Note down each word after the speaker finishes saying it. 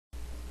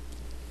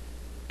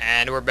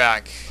And we're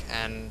back.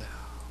 And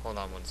hold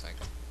on one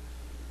second.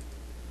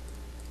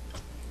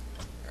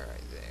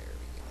 Alright, there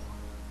we go.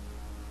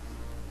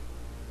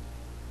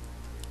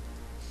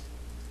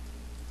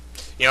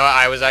 You know what,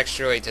 I was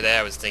actually, today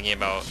I was thinking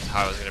about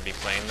how I was going to be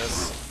playing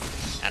this.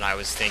 And I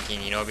was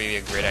thinking, you know what would be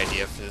a great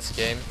idea for this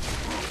game?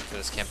 For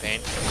this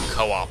campaign?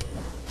 Co-op.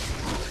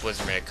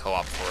 Blizzard made a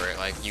co-op for it.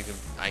 Like, you could,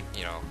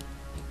 you know,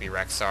 you could be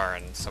Rexar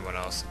and someone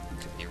else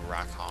could be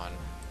Rakhan.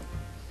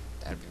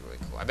 That'd be really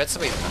cool. I bet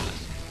somebody's done it.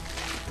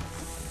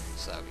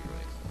 So that would be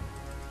really cool.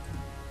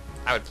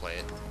 I would play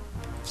it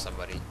with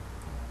somebody.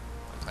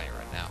 I'm playing it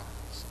right now.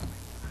 So.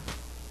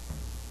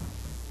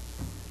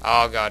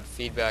 Oh god,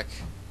 feedback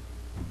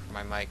for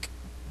my mic.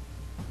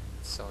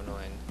 It's so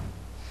annoying.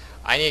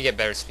 I need to get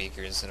better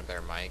speakers and a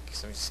better mic,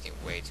 because I'm just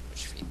getting way too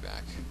much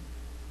feedback.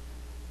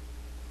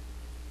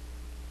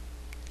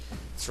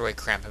 It's really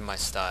cramping my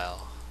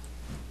style.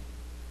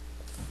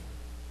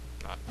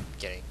 Not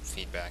getting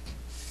feedback.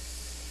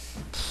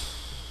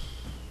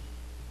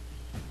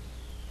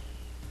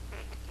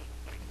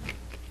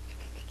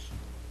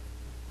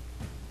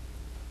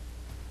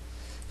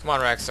 Come on,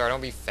 Rexar,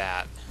 don't be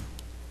fat.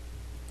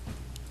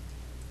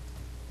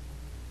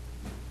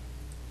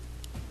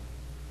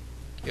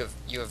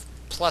 You have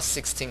plus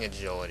 16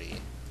 agility.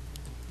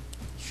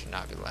 You should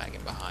not be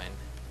lagging behind.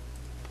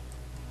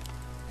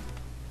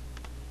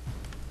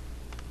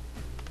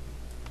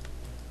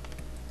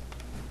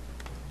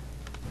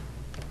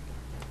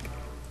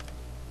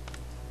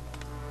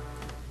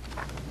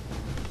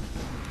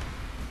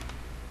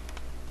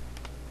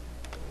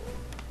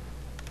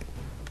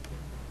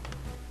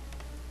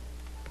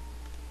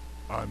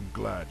 I'm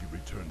glad you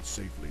returned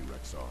safely,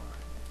 Rexar.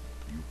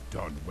 You've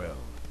done well.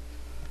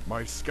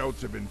 My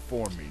scouts have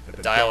informed me that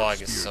the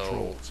dialogue is Darkspear so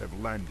trolls have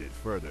landed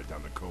further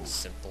down the coast.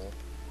 Simple.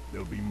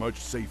 They'll be much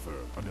safer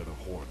under the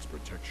Horde's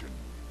protection.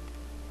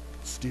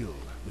 Still,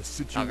 the Not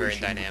situation very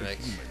with dynamic.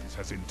 the humans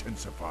has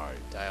intensified.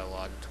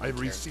 Dialogue. I've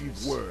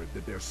received word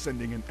that they're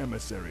sending an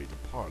emissary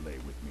to parley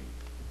with me.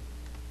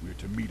 We're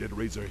to meet at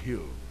Razor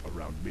Hill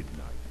around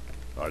midnight.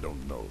 I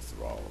don't know,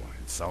 Thrall.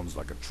 It sounds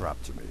like a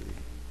trap to me.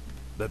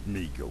 Let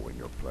me go in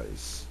your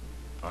place.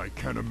 I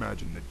can't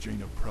imagine that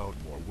Jaina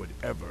Proudmoore would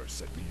ever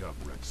set me up,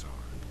 Rexar.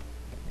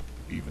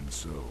 Even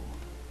so,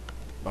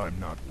 I'm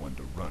not one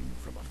to run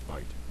from a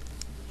fight.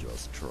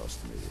 Just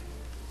trust me.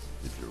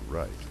 If you're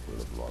right, we'll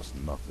have lost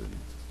nothing.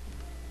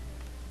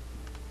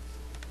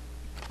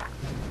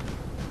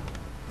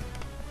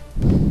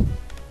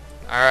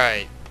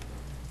 Alright.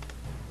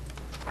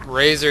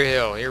 Razor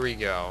Hill, here we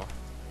go.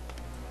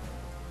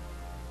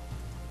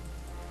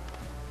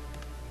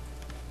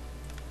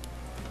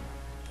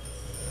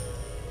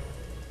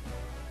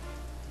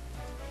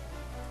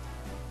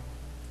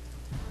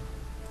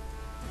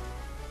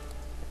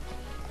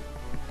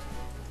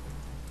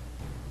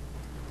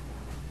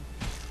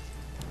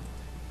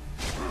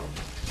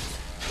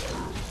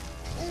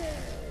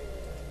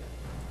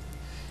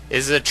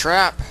 Is it a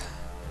trap?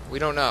 We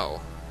don't know.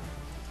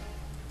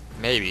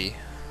 Maybe.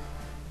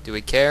 Do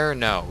we care?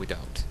 No, we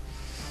don't.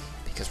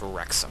 Because we're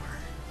Rexar.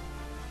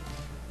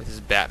 With his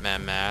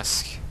Batman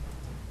mask.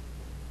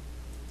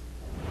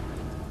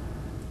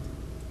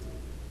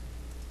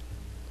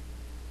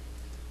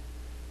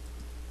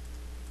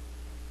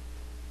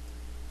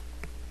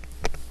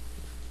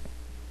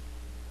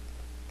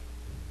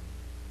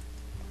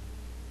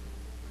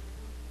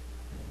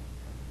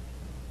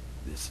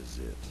 This is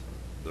it.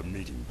 The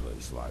meeting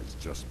place lies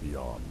just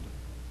beyond.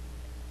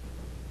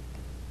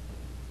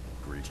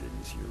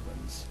 Greetings,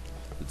 humans.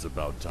 It's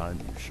about time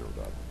you showed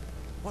up.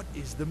 What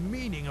is the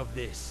meaning of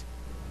this?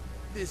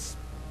 This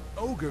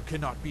ogre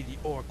cannot be the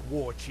Orc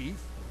war chief.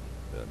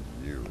 And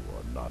you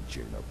are not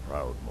Jaina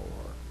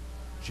Proudmoore.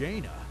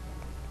 Jaina?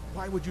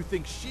 Why would you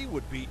think she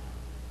would be...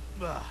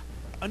 Ugh.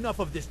 Enough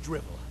of this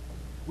drivel.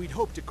 We'd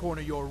hoped to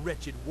corner your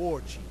wretched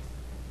war chief,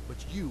 but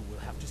you will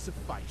have to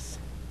suffice.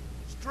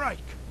 Strike!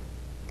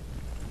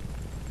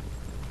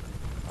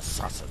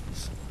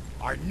 Assassins!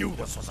 I knew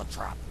this was a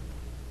trap!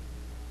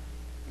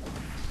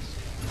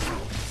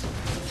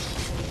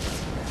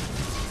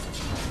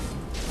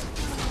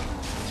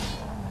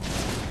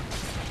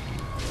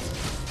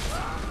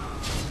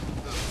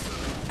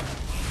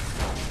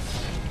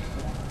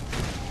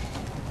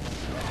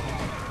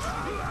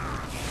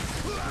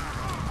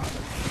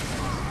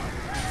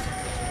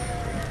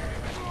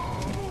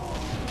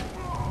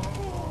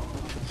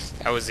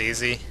 That was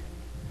easy.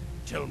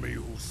 Tell me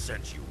who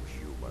sent you,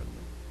 human.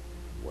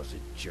 Was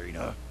it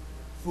Jaina?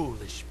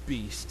 Foolish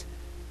beast.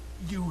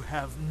 You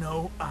have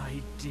no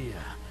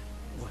idea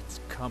what's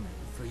coming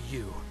for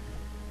you.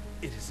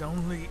 It is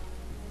only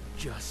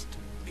just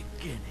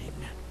beginning.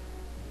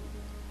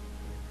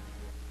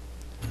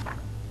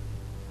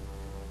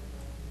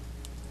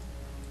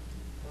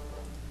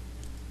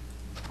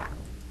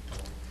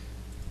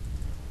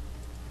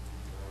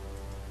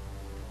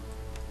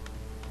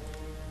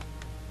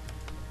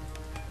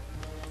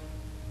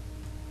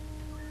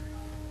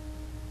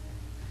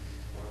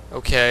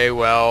 Okay,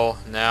 well,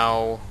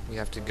 now we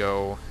have to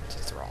go to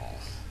Thrall.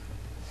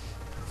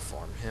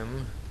 Inform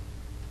him.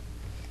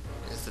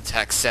 as the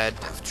text said,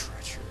 of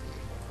treachery.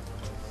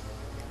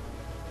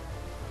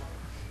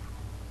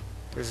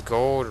 There's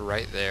gold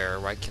right there.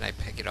 Why can't I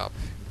pick it up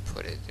and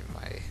put it in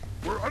my...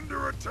 We're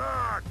under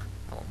attack!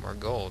 I want more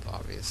gold,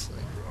 obviously.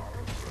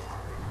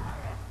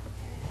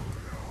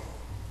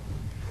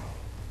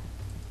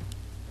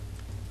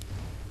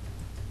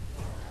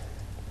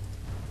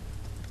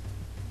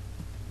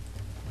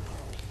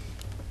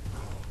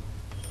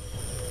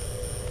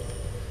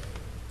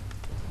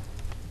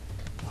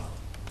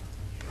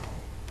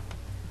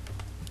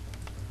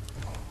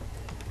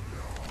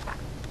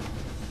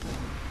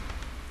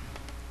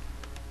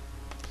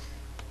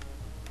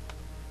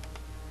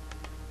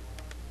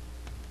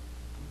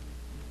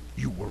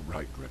 You were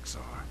right, Rexar.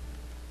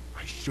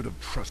 I should have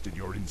trusted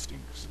your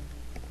instincts.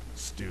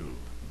 Still,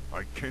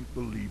 I can't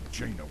believe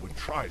Jaina would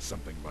try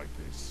something like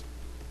this.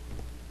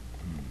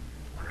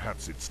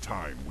 Perhaps it's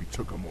time we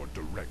took a more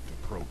direct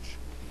approach.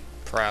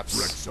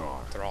 Perhaps.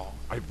 Rexar, After all.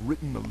 I've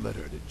written a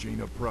letter to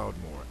Jaina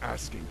Proudmoore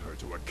asking her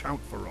to account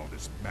for all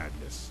this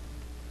madness.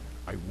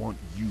 I want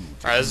you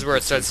to... Alright, this is where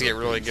it starts to get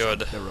really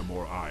good.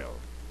 Theramore Isle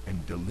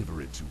and deliver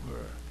it to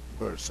her,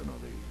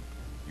 personally.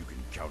 You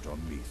can count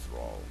on me,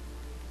 Thrall.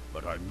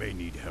 But I may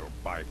need help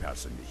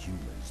bypassing the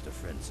humans'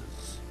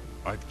 defenses.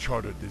 I've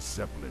chartered this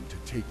Zeppelin to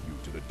take you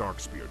to the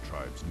Darkspear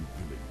tribe's new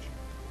village.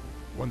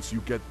 Once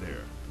you get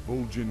there,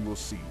 Vol'jin will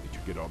see that you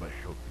get all the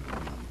help you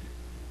need.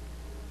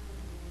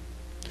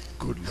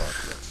 Good luck,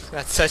 Rexar.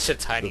 That's such a The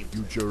tiny...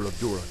 future of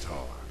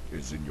Durotar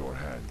is in your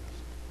hands.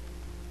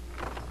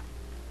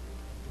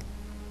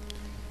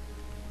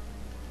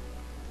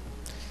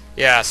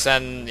 Yeah,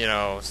 send, you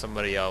know,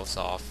 somebody else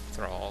off,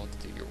 Thrall,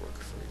 to do your work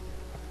for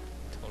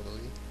you.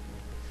 Totally.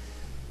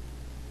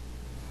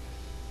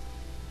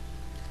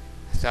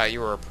 I thought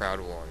you were a proud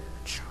warrior,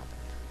 Shaman.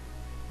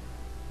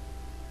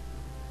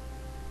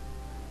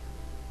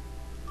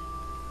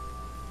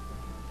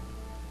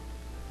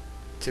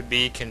 To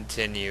be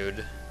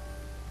continued.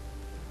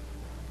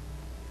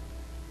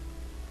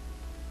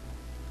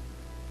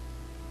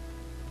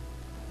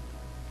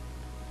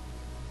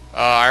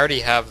 I already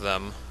have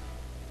them.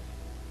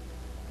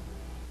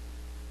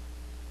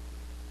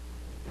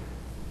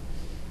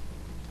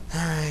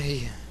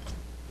 Alrighty.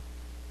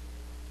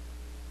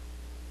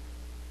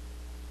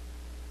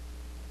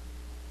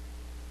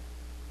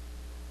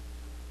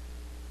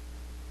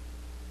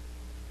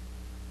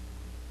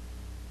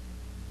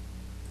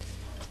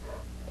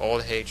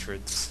 Old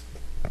hatreds.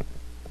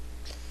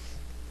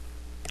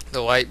 The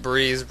light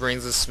breeze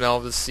brings the smell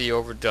of the sea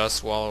over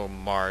Dust Wallow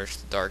Marsh.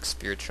 The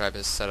Darkspear tribe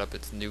has set up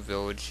its new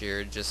village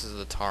here, just as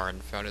the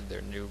Tauren founded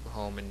their new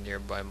home in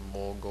nearby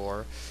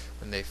Mulgore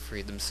when they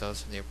freed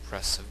themselves from the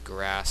oppressive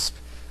grasp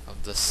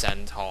of the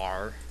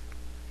Centaur.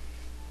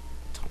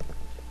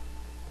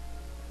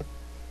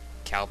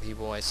 Cow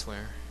people, I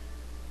swear.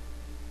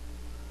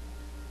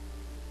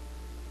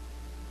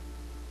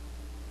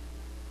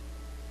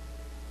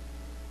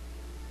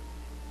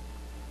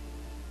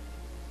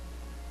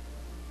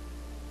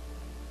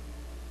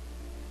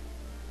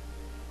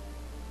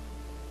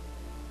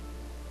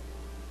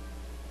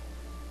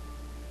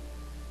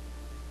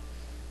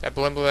 That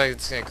blimp looks like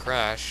it's gonna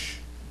crash.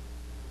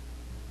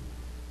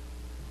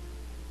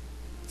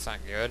 It's not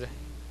good.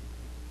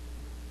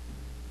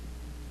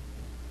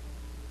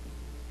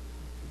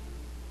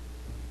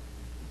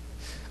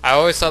 I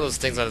always thought those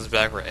things on his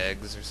back were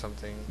eggs or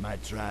something. My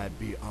tribe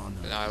be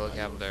honored. But now I look by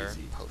at your their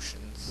visit,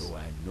 potions. though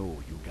I know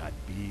you got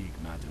big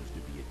matters to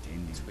be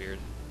attending. It's weird.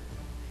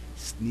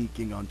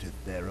 Sneaking onto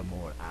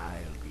Theramore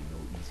Isle be no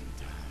easy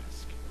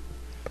task.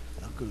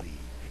 Luckily,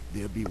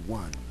 there be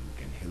one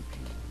who can help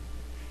you.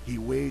 He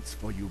waits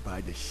for you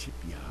by the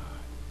shipyard.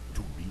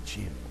 To reach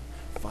him,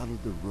 follow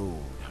the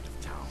road out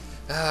of town.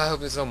 I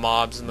hope there's no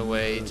mobs in the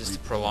way just to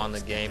prolong the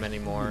game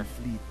anymore.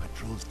 The fleet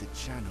patrols the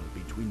channel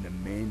between the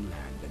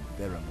mainland and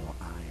Theramore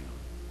Isle.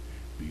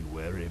 Be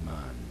wary,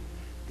 man.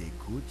 They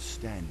could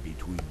stand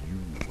between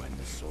you and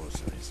the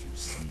sorceress you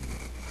see.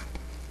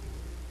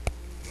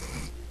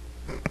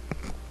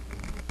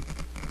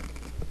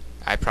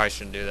 I probably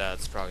shouldn't do that.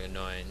 It's probably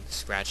annoying.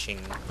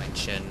 Scratching my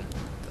chin.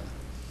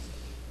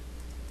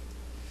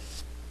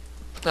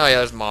 Oh yeah,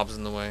 there's mobs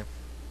in the way.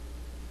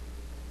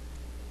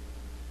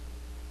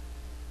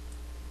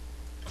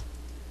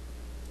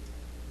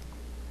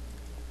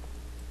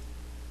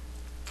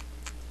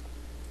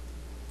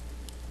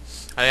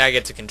 I think I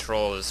get to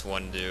control this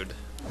one dude.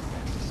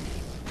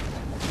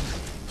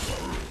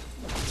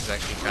 It's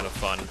actually kind of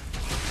fun.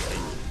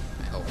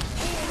 I hope.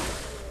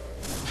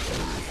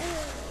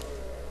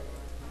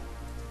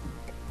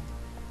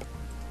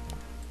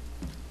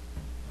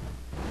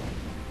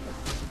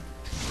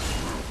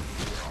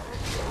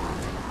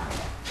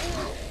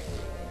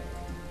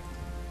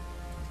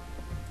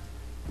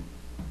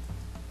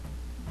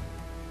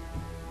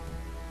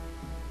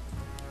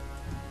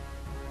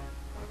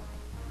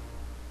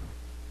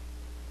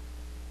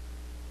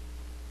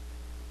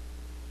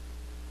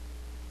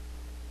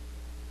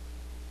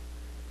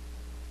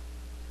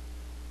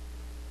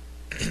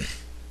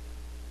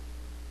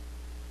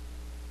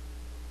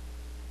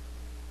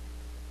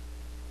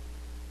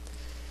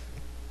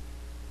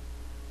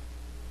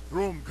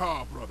 From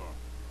Ka, brother.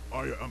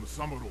 I am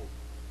Samuro.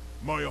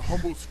 My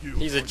humble skill.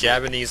 He's a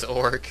Japanese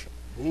orc.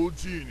 Old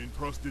Jin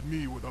entrusted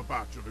me with a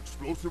batch of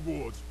explosive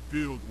wards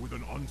filled with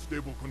an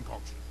unstable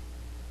concoction.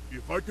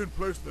 If I can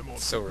place them on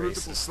So some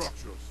critical racist.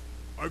 structures,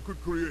 I could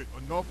create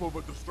enough of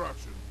a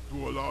distraction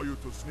to allow you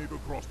to sneak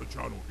across the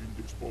channel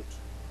in this boat.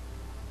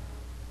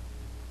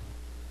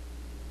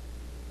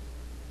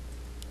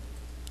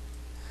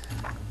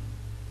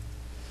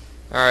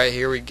 Alright,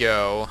 here we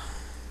go.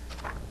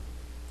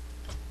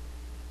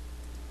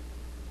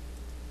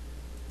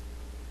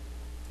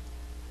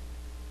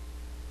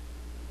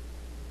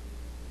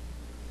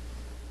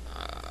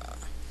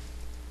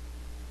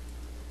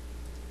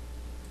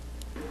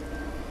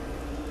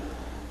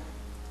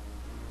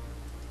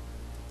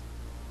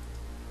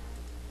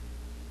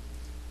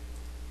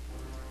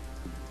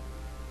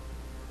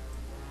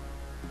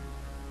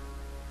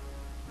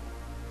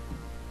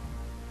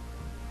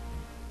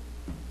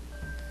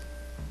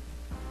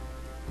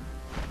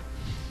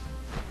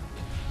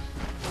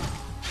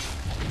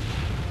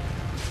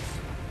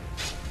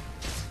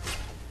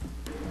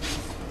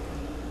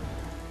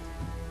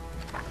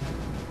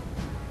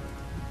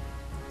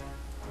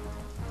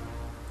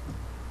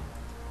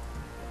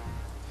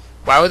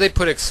 Why would they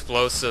put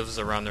explosives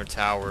around their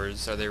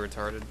towers? Are they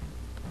retarded?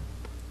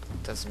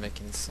 Doesn't make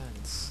any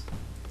sense.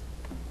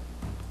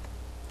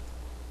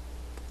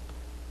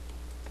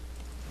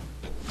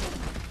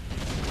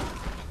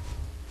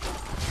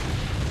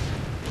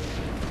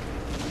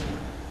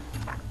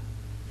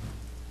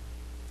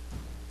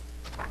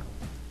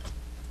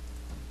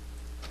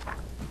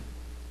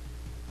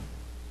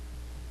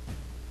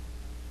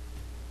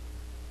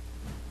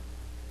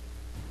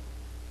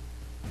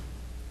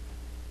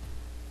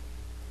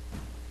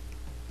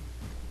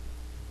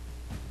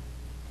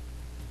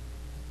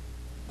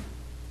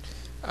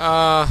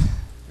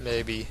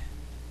 Maybe.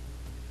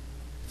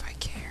 If I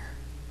care.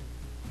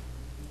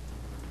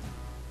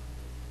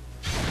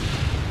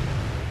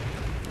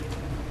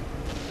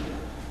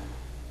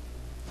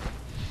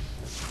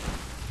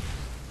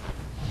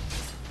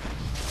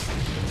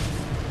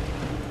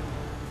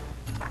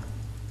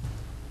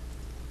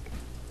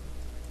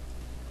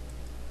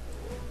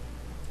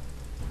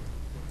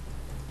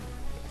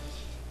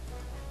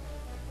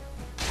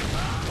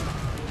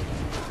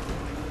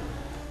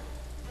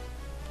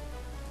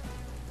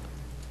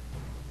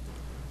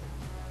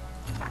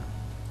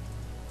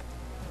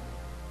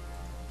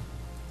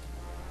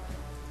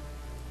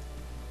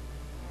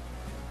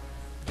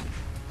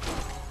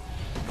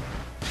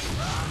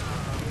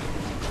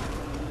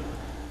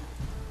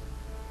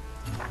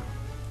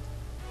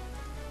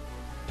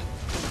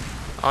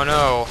 Oh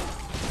no.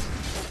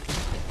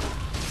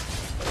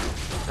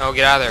 No,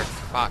 get out of there.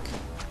 Fuck.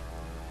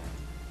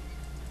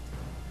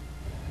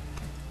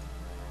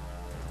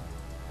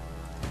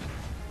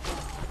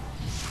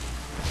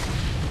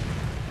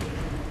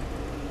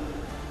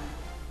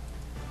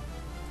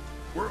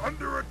 We're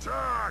under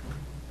attack!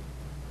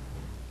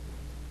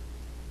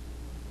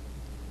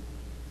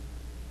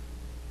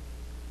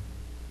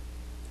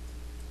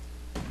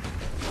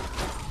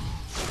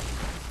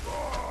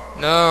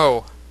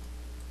 No.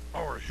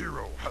 Our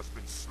hero has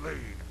been slain.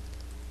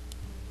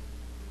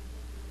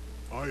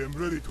 I am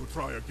ready to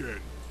try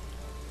again.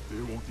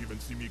 They won't even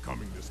see me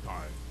coming this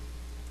time.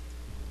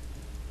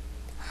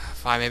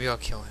 Fine, maybe I'll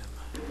kill him.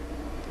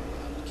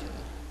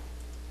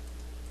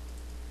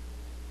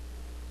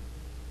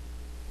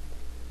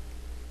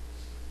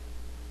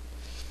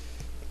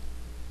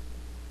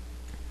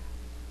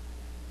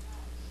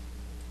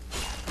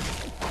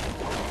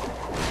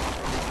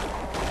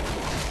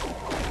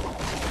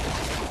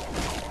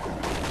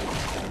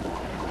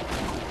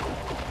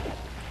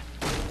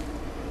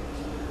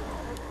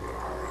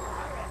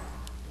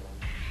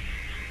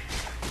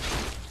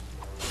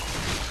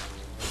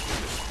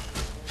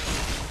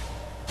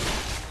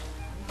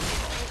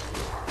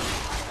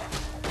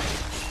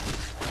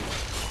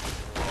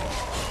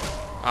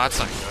 Oh, that's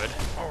not good.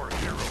 Our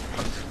hero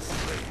has been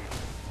slain.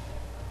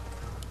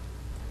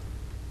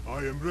 I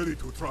am ready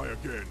to try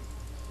again.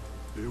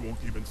 They won't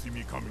even see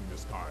me coming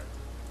this time.